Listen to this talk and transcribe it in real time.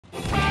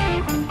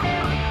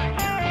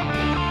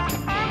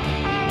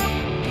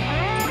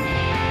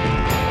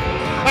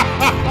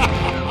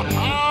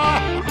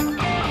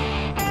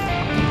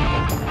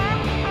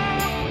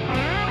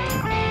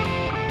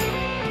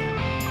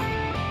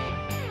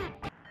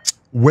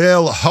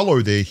Well,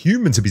 hello there,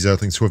 humans, hippies,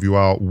 earthlings, whoever you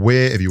are,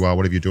 wherever you are,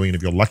 whatever you're doing, and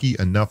if you're lucky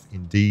enough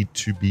indeed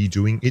to be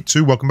doing it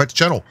too, welcome back to the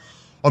channel.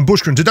 I'm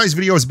Bushka, and today's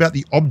video is about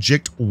the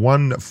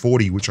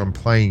OBj.140, which I'm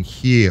playing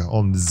here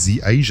on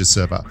the Asia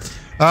server.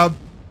 The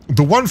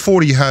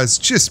 140 has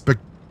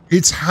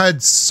it's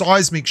had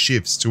seismic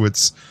shifts to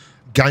its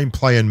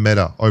gameplay and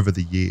meta over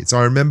the years.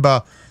 I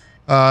remember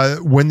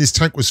when this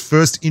tank was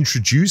first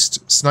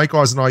introduced, Snake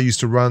Eyes and I used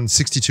to run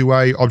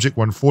 62A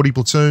OBj.140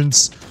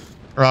 platoons,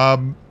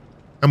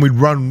 and we'd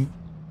run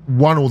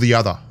one or the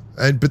other.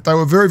 But they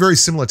were very, very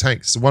similar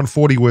tanks. The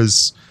 140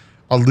 was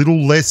a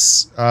little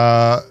less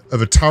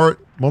of a turret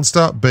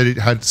monster, but it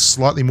had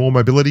slightly more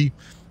mobility,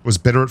 was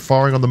better at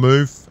firing on the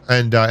move,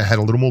 and it had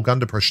a little more gun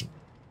depression.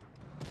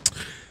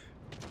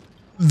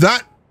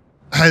 That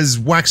has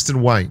waxed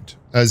and waned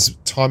as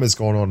time has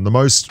gone on. The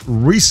most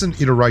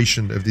recent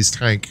iteration of this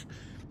tank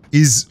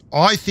is,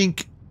 I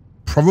think,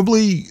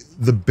 probably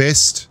the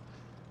best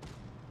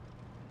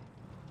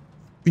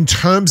in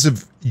terms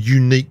of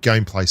unique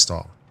gameplay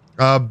style.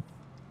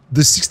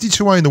 The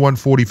 62A and the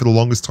 140 for the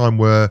longest time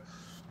were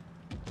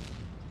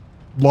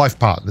life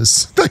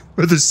partners. They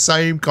were the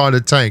same kind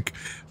of tank.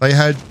 They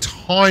had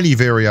tiny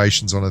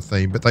variations on a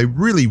theme, but they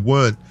really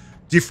weren't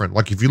different.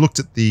 Like if you looked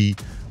at the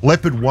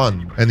Leopard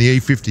 1 and the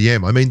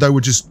E50M, I mean, they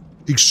were just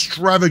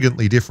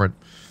extravagantly different.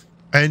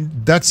 And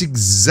that's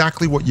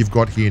exactly what you've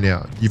got here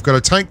now. You've got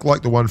a tank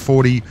like the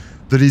 140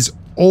 that is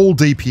all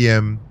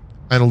DPM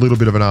and a little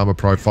bit of an armor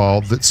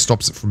profile that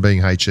stops it from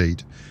being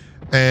HE'd.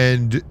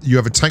 And you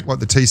have a tank like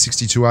the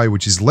T62A,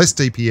 which is less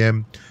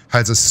DPM,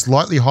 has a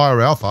slightly higher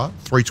alpha,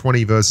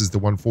 320 versus the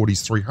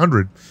 140's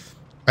 300,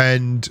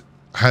 and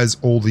has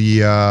all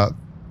the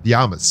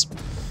armors.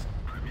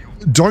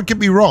 Don't get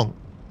me wrong,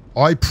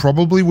 I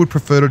probably would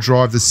prefer to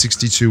drive the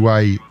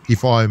 62A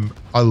if I'm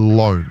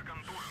alone.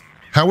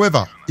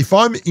 However, if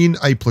I'm in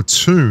a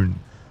platoon,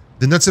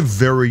 then that's a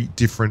very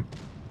different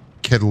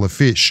kettle of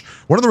fish.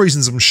 One of the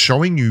reasons I'm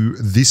showing you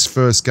this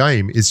first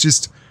game is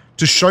just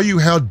to show you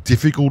how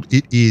difficult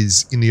it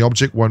is in the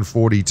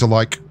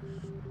OBj.140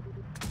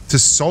 to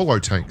solo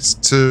tanks,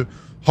 to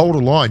hold a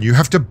line. You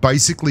have to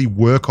basically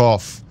work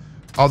off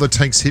other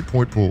tanks' hit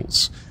point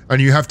pools,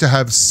 and you have to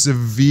have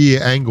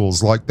severe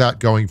angles like that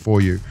going for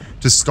you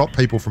to stop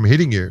people from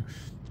hitting you.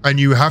 And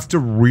you have to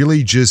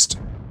really just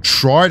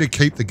try to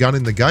keep the gun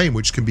in the game,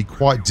 which can be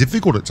quite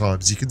difficult at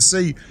times. You can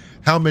see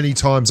how many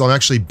times I'm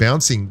actually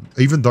bouncing,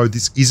 even though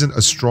this isn't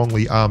a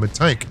strongly armored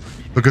tank,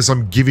 because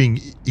I'm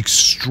giving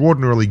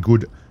extraordinarily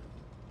good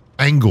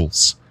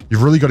angles.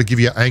 You've really got to give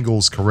your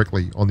angles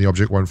correctly on the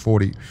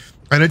OBj.140.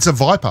 And it's a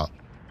Viper.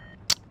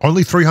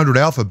 Only 300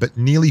 alpha, but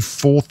nearly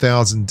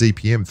 4,000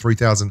 DPM,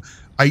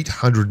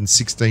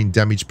 3,816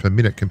 damage per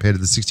minute compared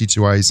to the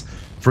 62A's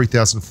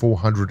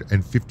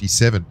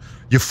 3,457.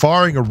 You're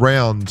firing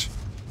around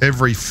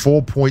every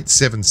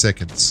 4.7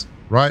 seconds,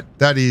 right?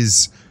 That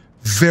is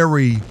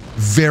very,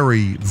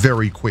 very,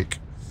 very quick.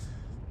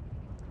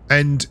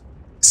 And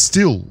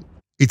still,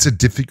 it's a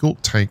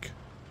difficult tank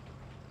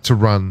to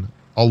run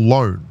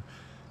alone.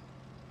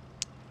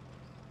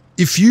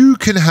 If you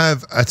can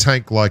have a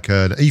tank like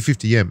an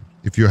E50M,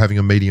 if you're having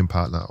a medium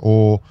partner,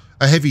 or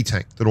a heavy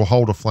tank that'll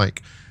hold a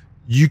flank,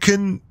 you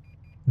can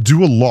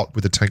do a lot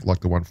with a tank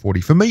like the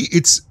 140. For me,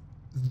 it's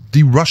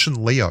the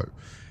Russian Leo.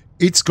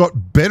 It's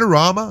got better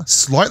armor,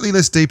 slightly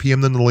less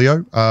DPM than the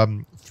Leo,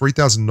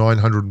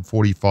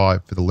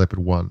 3,945 for the Leopard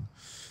 1,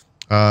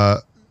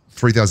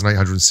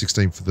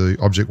 3,816 for the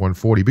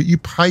OBj.140, but you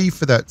pay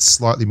for that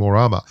slightly more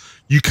armor.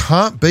 You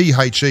can't be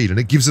HE'd, and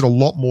it gives it a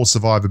lot more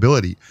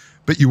survivability,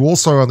 but you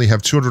also only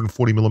have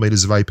 240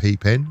 millimeters of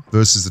AP pen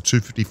versus the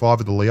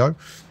 255 of the Leo.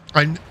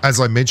 And as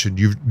I mentioned,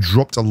 you've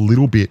dropped a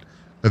little bit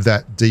of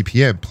that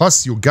DPM.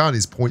 Plus, your gun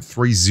is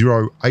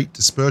 0.308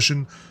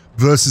 dispersion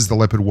versus the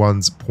Leopard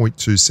 1's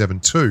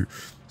 0.272.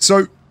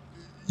 So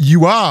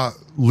you are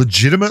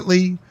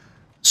legitimately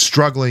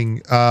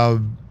struggling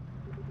to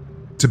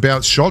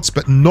bounce shots,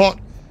 but not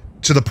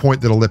to the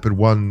point that a Leopard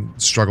 1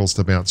 struggles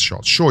to bounce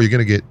shots. Sure, you're going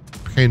to get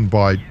penned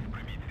by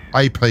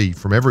AP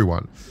from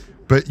everyone,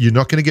 but you're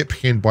not going to get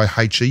penned by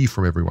HE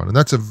from everyone. And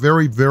that's a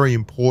very, very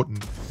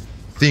important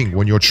thing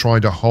when you're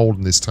trying to hold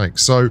in this tank.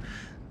 So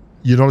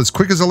you're not as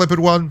quick as a Leopard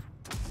 1,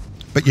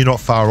 but you're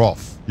not far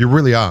off. You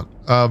really aren't.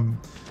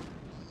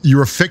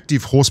 Your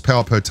effective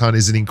horsepower per ton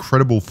is an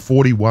incredible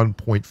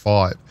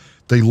 41.5.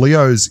 The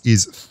Leo's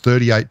is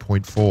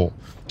 38.4.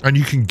 And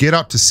you can get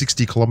up to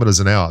 60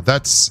 kilometers an hour.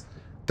 That's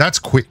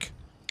quick.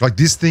 Like,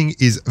 this thing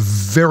is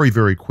very,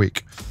 very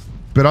quick.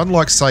 But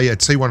unlike, say, a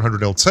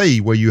T100 LT,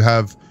 where you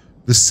have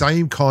the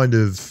same kind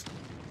of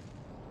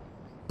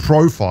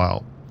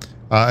profile,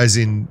 as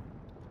in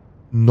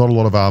not a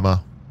lot of armor,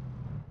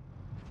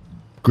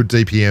 good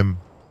DPM,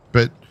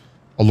 but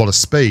a lot of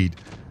speed,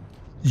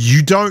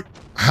 you don't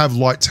have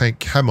light tank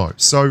camo.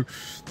 So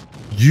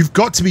you've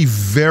got to be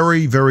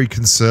very, very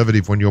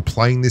conservative when you're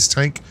playing this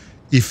tank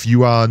if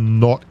you are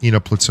not in a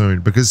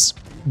platoon, because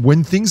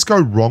when things go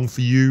wrong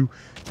for you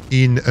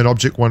in an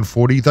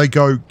OBj.140, they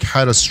go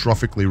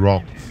catastrophically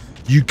wrong.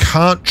 You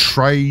can't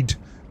trade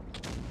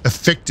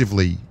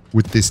effectively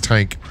with this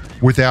tank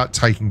without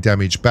taking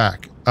damage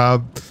back.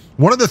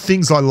 One of the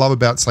things I love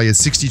about, say, a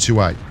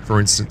 62A, for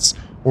instance,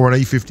 or an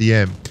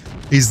E50M,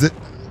 is that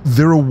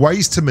there are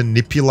ways to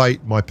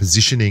manipulate my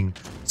positioning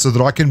so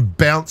that I can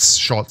bounce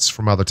shots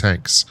from other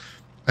tanks.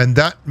 And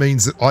that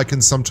means that I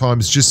can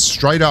sometimes just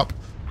straight up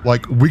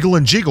like wiggle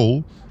and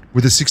jiggle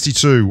with a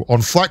 62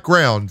 on flat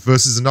ground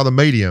versus another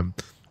medium,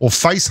 or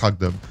face hug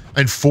them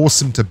and force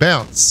them to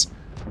bounce.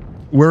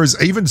 Whereas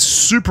even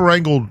super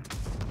angled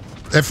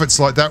efforts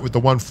like that with the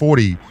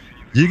 140,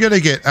 you're going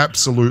to get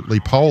absolutely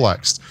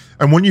poleaxed.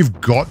 And when you've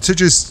got to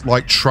just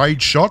like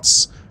trade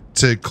shots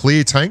to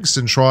clear tanks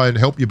and try and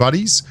help your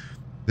buddies,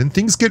 then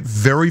things get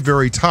very,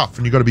 very tough,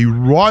 and you've got to be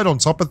right on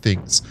top of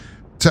things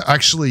to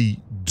actually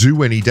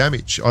do any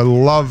damage. I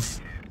love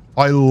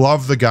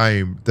the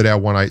game that our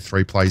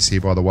 183 plays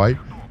here, by the way.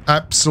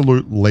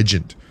 Absolute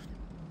legend.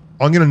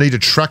 I'm going to need to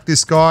track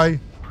this guy.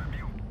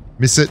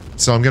 Miss it,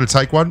 so I'm going to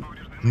take one.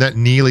 And that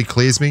nearly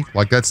clears me.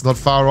 Like, that's not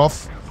far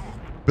off.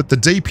 But the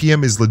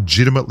DPM is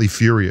legitimately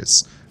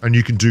furious, and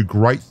you can do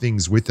great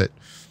things with it.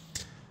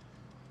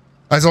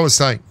 As I was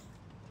saying,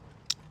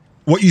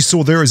 what you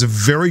saw there is a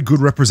very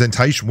good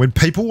representation. When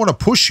people want to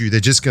push you,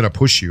 they're just going to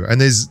push you. And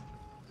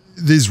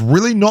there's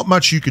really not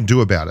much you can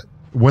do about it.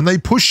 When they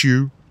push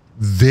you,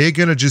 they're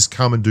going to just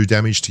come and do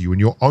damage to you. And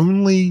your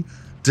only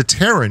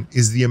deterrent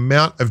is the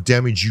amount of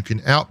damage you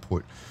can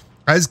output.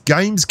 As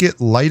games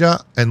get later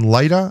and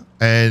later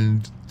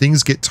and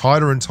things get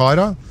tighter and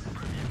tighter,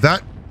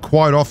 that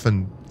quite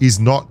often is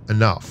not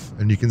enough.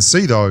 And you can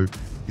see, though,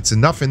 it's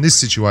enough in this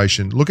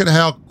situation. Look at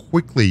how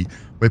quickly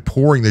we're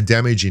pouring the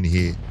damage in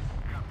here.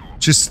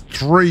 Just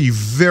 3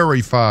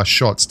 very fast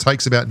shots.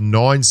 Takes about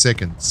 9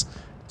 seconds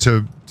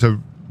to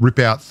rip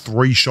out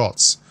 3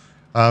 shots.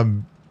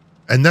 And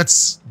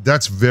that's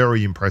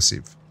very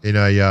impressive in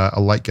a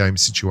late game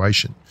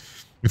situation.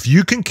 If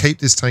you can keep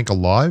this tank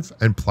alive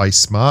and play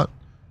smart,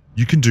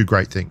 you can do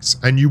great things,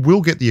 and you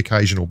will get the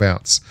occasional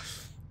bounce.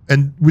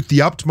 And with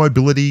the upped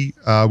mobility,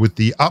 with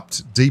the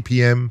upped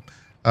DPM,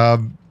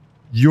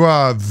 you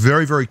are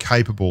very, very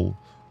capable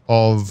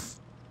of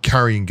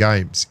carrying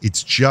games.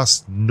 It's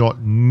just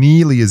not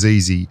nearly as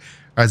easy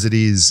as it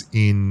is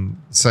in,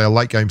 say, a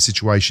late game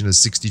situation as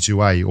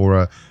 62A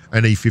or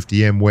an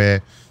E50M,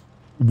 where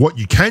what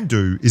you can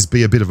do is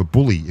be a bit of a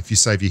bully if you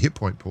save your hit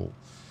point pool.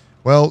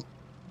 Well,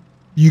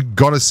 you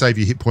got to save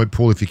your hit point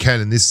pool if you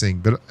can in this thing,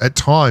 but at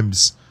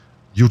times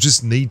you'll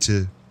just need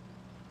to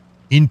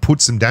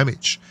input some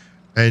damage,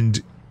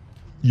 and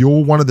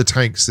you're one of the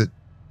tanks that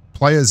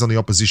players on the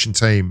opposition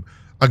team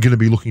are going to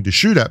be looking to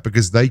shoot at,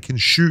 because they can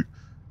shoot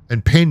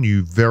and pen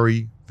you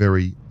very,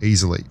 very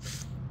easily.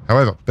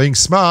 However, being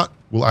smart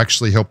will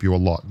actually help you a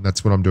lot, and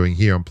that's what I'm doing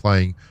here. I'm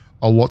playing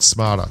a lot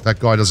smarter. That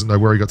guy doesn't know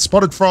where he got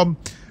spotted from,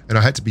 and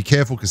I had to be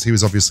careful because he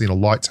was obviously in a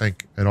light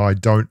tank, and I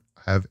don't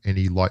have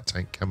any light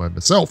tank camo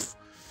myself.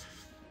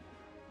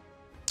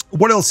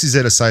 What else is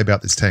there to say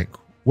about this tank?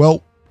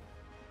 Well,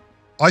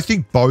 I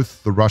think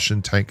both the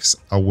Russian tanks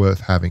are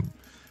worth having.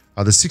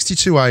 The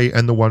 62A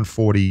and the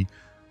 140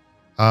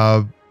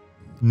 are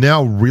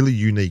now really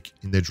unique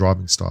in their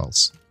driving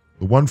styles.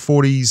 The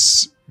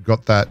 140's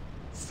got that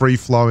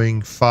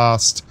free-flowing,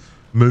 fast,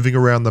 moving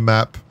around the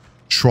map,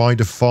 trying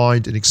to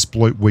find and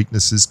exploit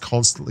weaknesses,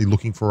 constantly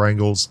looking for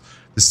angles.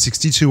 The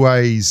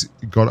 62A's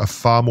got a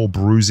far more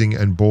bruising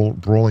and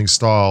brawling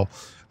style,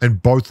 and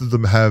both of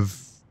them have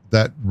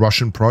that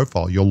Russian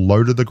profile. You're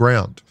low to the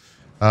ground.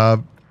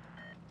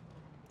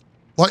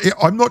 Like,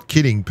 I'm not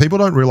kidding. People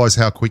don't realize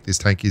how quick this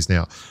tank is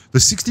now. The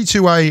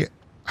 62A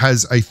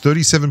has a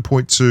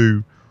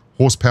 37.2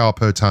 horsepower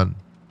per ton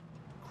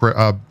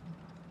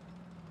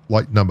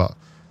number.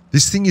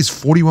 This thing is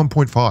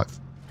 41.5.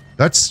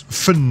 That's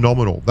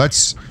phenomenal.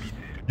 That's,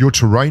 your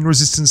terrain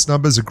resistance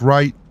numbers are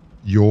great.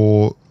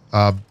 Your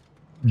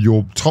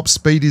top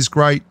speed is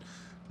great.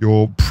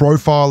 Your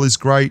profile is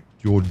great.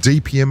 Your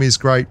DPM is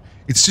great.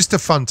 It's just a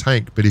fun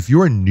tank. But if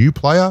you're a new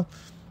player,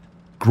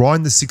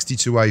 grind the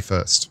 62A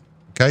first.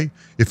 Okay?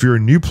 If you're a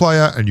new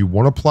player and you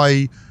want to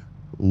play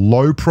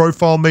low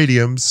profile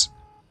mediums,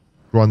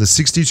 grind the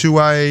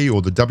 62A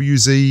or the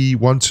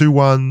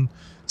WZ121,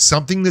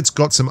 something that's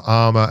got some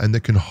armor and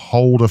that can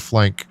hold a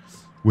flank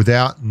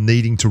without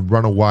needing to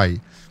run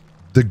away.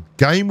 The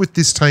game with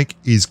this tank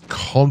is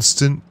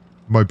constant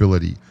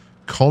mobility,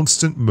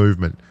 constant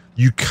movement.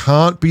 You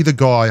can't be the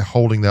guy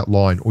holding that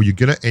line, or you're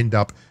going to end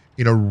up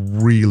in a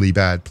really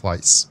bad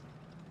place.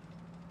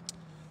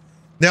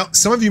 Now,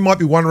 some of you might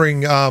be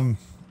wondering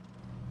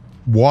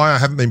why I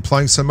haven't been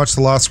playing so much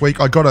the last week.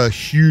 I got a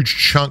huge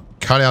chunk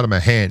cut out of my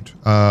hand.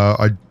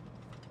 I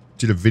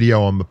did a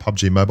video on the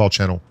PUBG mobile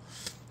channel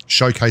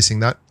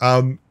showcasing that.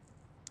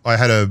 I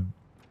had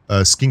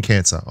a skin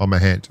cancer on my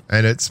hand,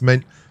 and it's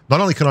meant not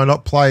only can I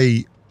not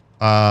play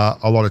a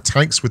lot of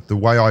tanks with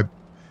the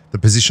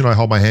position I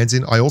hold my hands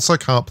in, I also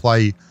can't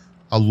play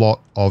a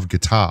lot of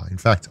guitar. In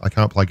fact, I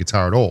can't play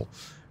guitar at all,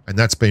 and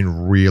that's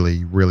been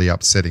really, really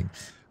upsetting.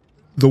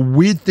 The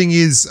weird thing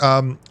is,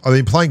 I've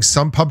been playing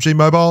some PUBG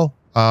Mobile.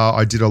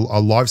 I did a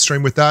live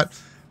stream with that.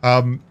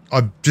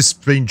 I've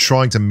just been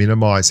trying to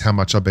minimize how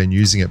much I've been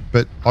using it.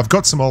 But I've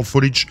got some old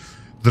footage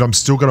that I'm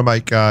still going to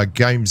make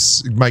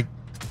make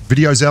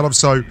videos out of.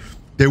 So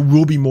there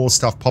will be more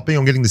stuff popping.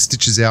 I'm getting the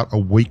stitches out a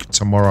week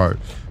tomorrow.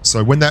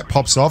 So when that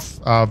pops off,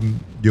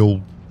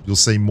 you'll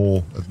see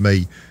more of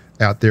me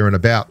out there and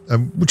about,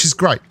 which is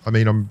great. I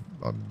mean, I'm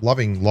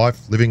loving life,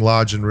 living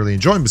large, and really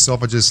enjoying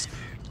myself. I just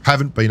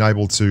haven't been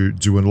able to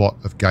do a lot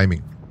of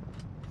gaming.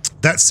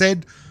 That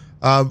said,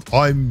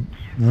 I'm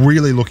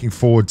really looking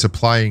forward to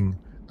playing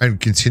and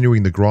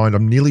continuing the grind.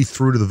 I'm nearly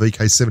through to the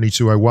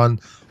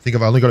VK7201. I think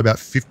I've only got about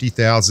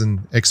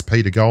 50,000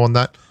 XP to go on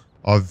that.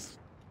 I've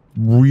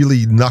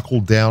really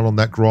knuckled down on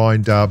that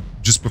grind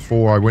just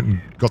before I went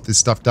and got this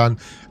stuff done.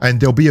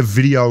 And there'll be a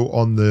video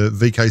on the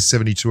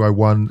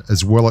VK7201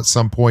 as well at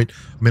some point.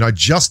 I mean, I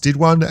just did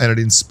one and it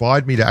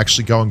inspired me to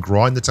actually go and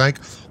grind the tank.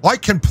 I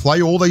can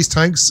play all these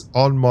tanks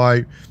on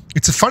my...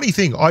 It's a funny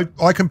thing.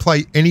 I can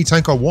play any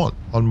tank I want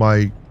on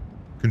my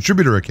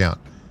contributor account.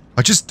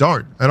 I just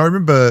don't. And I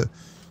remember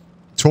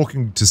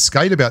talking to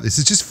Skate about this.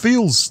 It just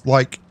feels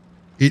like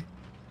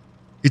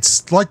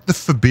it's like the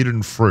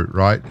forbidden fruit,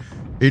 right?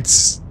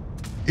 It's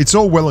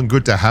all well and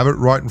good to have it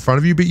right in front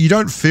of you, but you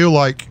don't feel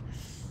like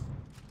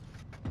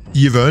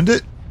you've earned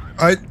it.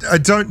 I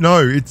don't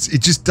know. It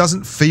just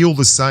doesn't feel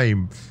the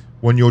same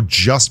when you're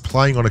just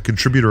playing on a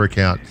contributor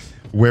account.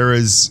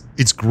 Whereas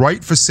it's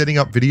great for setting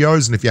up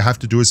videos, and if you have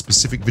to do a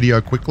specific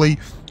video quickly,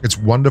 it's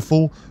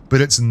wonderful,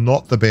 but it's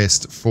not the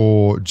best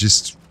for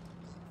just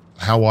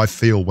how I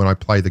feel when I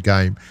play the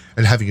game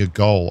and having a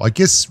goal. I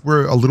guess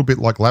we're a little bit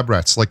like lab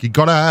rats. Like, you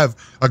got to have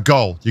a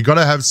goal. You got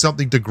to have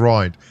something to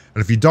grind.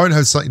 And if you don't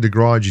have something to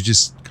grind, you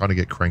just kind of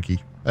get cranky.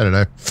 I don't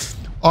know.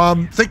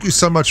 Thank you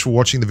so much for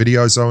watching the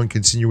videos, though, and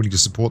continuing to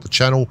support the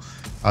channel.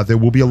 There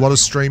will be a lot of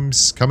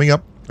streams coming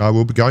up.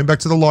 We'll be going back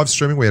to the live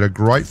streaming. We had a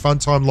great fun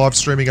time live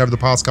streaming over the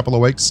past couple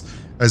of weeks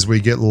as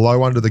we get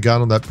low under the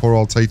gun on that poor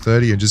old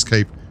T30 and just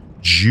keep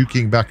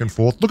juking back and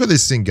forth. Look at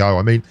this thing go.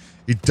 I mean,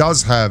 it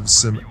does have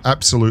some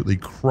absolutely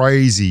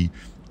crazy,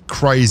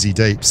 crazy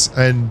deeps.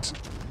 And,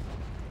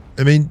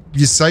 I mean,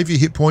 you save your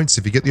hit points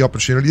if you get the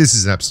opportunity. This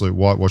is an absolute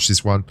whitewash,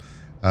 this one.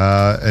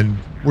 And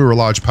we're a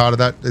large part of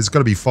that. There's got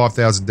to be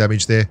 5,000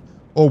 damage there.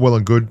 All well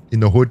and good in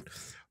the hood.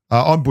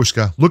 I'm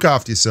Bushka. Look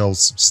after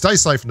yourselves. Stay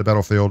safe in the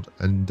battlefield.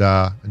 And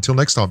until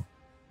next time,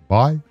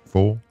 bye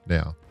for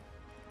now.